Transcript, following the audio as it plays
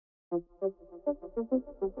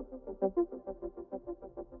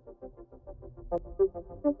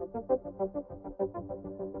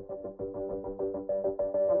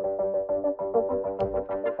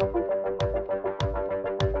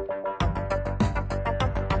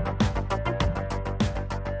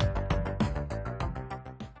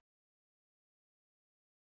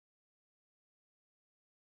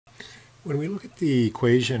When we look at the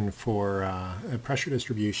equation for a pressure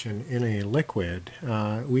distribution in a liquid,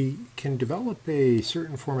 we can develop a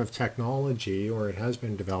certain form of technology, or it has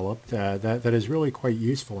been developed, that is really quite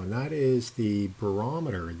useful, and that is the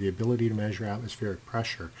barometer, the ability to measure atmospheric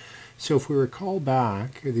pressure. So if we recall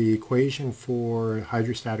back, the equation for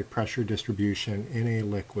hydrostatic pressure distribution in a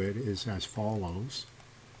liquid is as follows.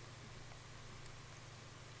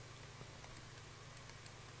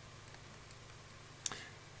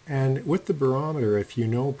 And with the barometer, if you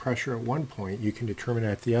know pressure at one point, you can determine it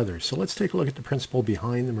at the other. So let's take a look at the principle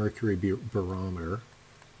behind the mercury barometer.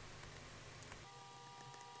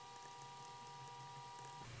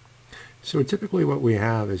 So typically what we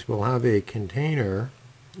have is we'll have a container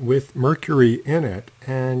with mercury in it,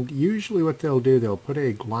 and usually what they'll do, they'll put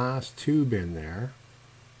a glass tube in there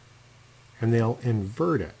and they'll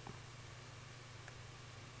invert it.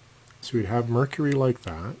 So we'd have mercury like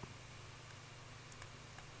that.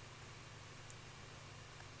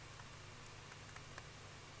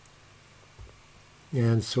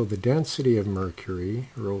 And so the density of mercury,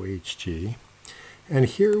 rho Hg, and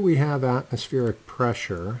here we have atmospheric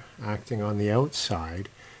pressure acting on the outside,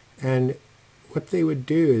 and what they would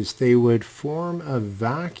do is they would form a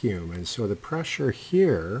vacuum, and so the pressure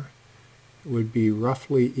here would be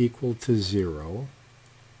roughly equal to 0.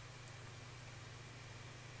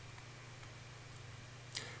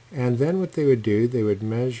 And then what they would do, they would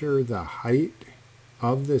measure the height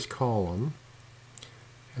of this column,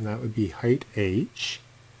 and that would be height h,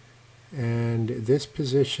 and this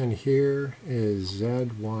position here is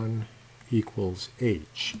z1 equals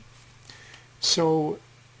h. So,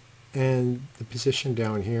 and the position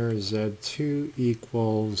down here is z2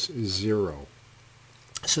 equals 0.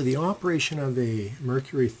 So the operation of the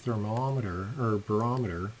mercury thermometer or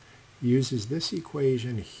barometer uses this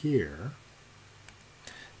equation here,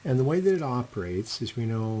 and the way that it operates is we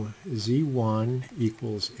know z1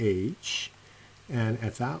 equals h, and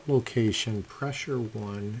at that location, pressure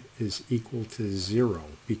 1 is equal to 0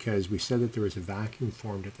 because we said that there was a vacuum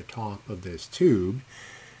formed at the top of this tube.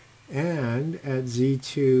 And at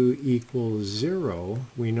Z2 equals 0,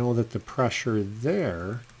 we know that the pressure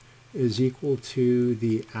there is equal to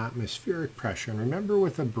the atmospheric pressure. And remember,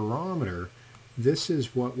 with a barometer, this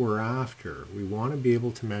is what we're after. We want to be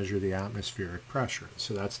able to measure the atmospheric pressure.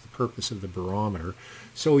 So that's the purpose of the barometer.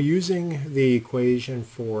 So using the equation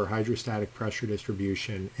for hydrostatic pressure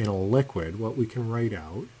distribution in a liquid, what we can write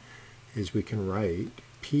out is we can write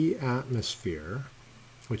P atmosphere,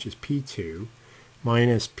 which is P2,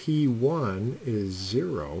 minus P1 is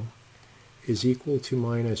 0, is equal to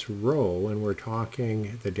minus rho, and we're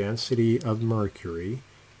talking the density of mercury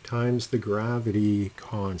times the gravity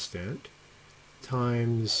constant,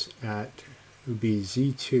 times at would be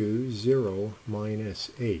Z2, 0 minus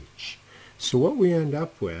H. So what we end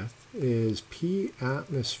up with is P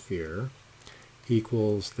atmosphere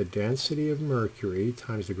equals the density of mercury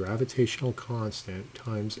times the gravitational constant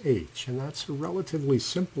times H. And that's a relatively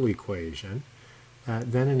simple equation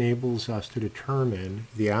that then enables us to determine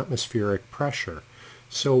the atmospheric pressure.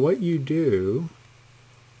 So what you do,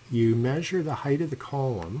 you measure the height of the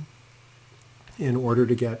column in order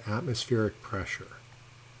to get atmospheric pressure.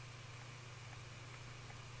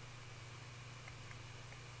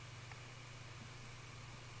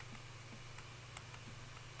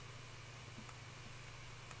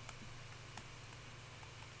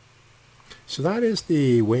 So that is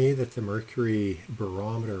the way that the mercury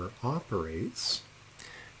barometer operates.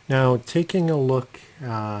 Now, taking a look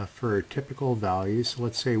for typical values, so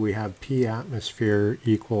let's say we have P atmosphere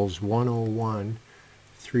equals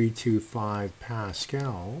 101.325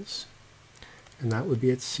 pascals, and that would be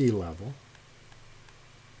at sea level.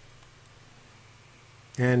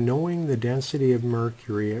 And knowing the density of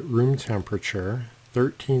mercury at room temperature,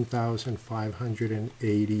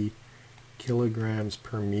 13,580 kilograms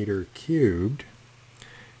per meter cubed,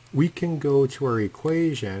 we can go to our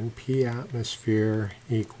equation, P atmosphere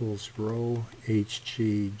equals rho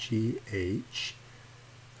Hg/gh.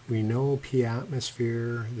 We know P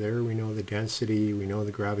atmosphere, there we know the density, we know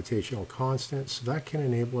the gravitational constant, so that can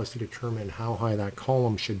enable us to determine how high that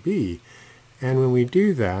column should be. And when we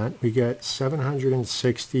do that, we get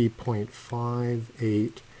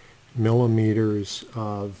 760.58 millimeters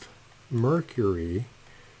of mercury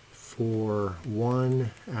for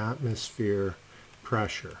 1 atmosphere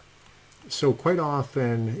pressure. So quite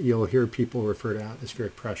often you'll hear people refer to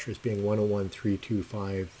atmospheric pressure as being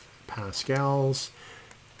 101,325 pascals.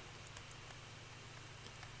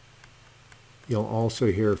 You'll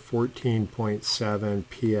also hear 14.7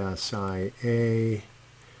 psia,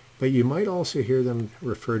 but you might also hear them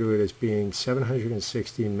refer to it as being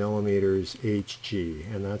 760 millimeters Hg,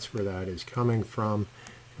 and that's where that is coming from.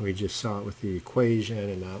 And we just saw it with the equation,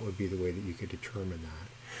 and that would be the way that you could determine that.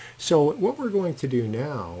 So what we're going to do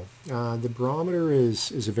now, the barometer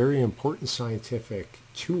is a very important scientific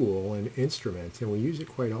tool and instrument, and we use it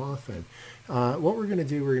quite often. What we're going to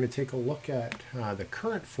do, we're going to take a look at the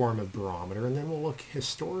current form of barometer, and then we'll look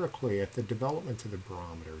historically at the development of the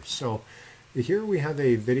barometer. So here we have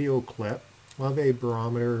a video clip of a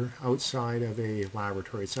barometer outside of a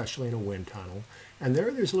laboratory. It's actually in a wind tunnel. And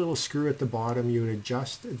there's a little screw at the bottom. You would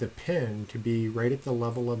adjust the pin to be right at the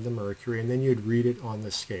level of the mercury, and then you'd read it on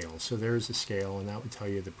the scale. So there's the scale, and that would tell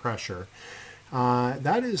you the pressure.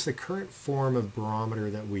 That is the current form of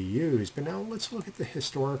barometer that we use. But now let's look at the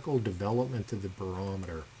historical development of the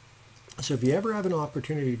barometer. So if you ever have an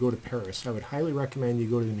opportunity to go to Paris, I would highly recommend you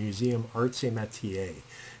go to the Museum Arts et Métiers.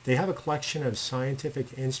 They have a collection of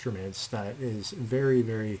scientific instruments that is very,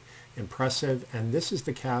 very impressive, and this is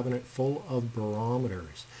the cabinet full of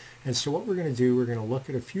barometers. And so what we're going to do, we're going to look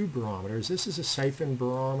at a few barometers. This is a siphon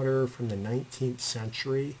barometer from the 19th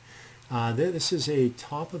century. This is a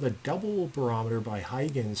top of a double barometer by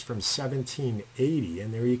Huygens from 1780,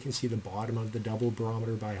 and there you can see the bottom of the double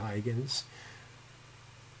barometer by Huygens.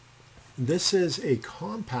 This is a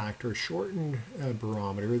compact or shortened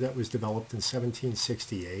barometer that was developed in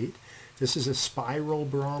 1768. This is a spiral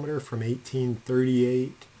barometer from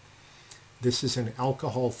 1838. This is an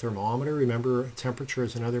alcohol thermometer. Remember, temperature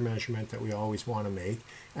is another measurement that we always want to make.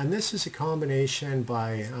 And this is a combination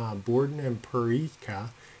by Borden and Perica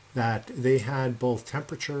that they had both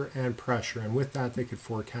temperature and pressure, and with that they could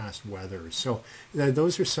forecast weather. So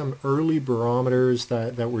those are some early barometers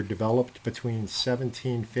that were developed between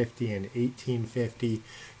 1750 and 1850.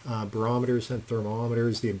 Barometers and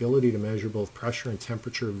thermometers, the ability to measure both pressure and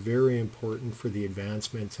temperature, very important for the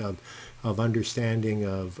advancement of understanding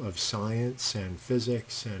of science and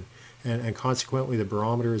physics, and consequently the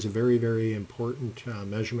barometer is a very, very important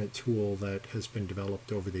measurement tool that has been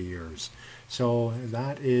developed over the years. So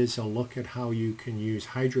that is a look at how you can use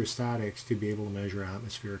hydrostatics to be able to measure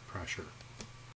atmospheric pressure.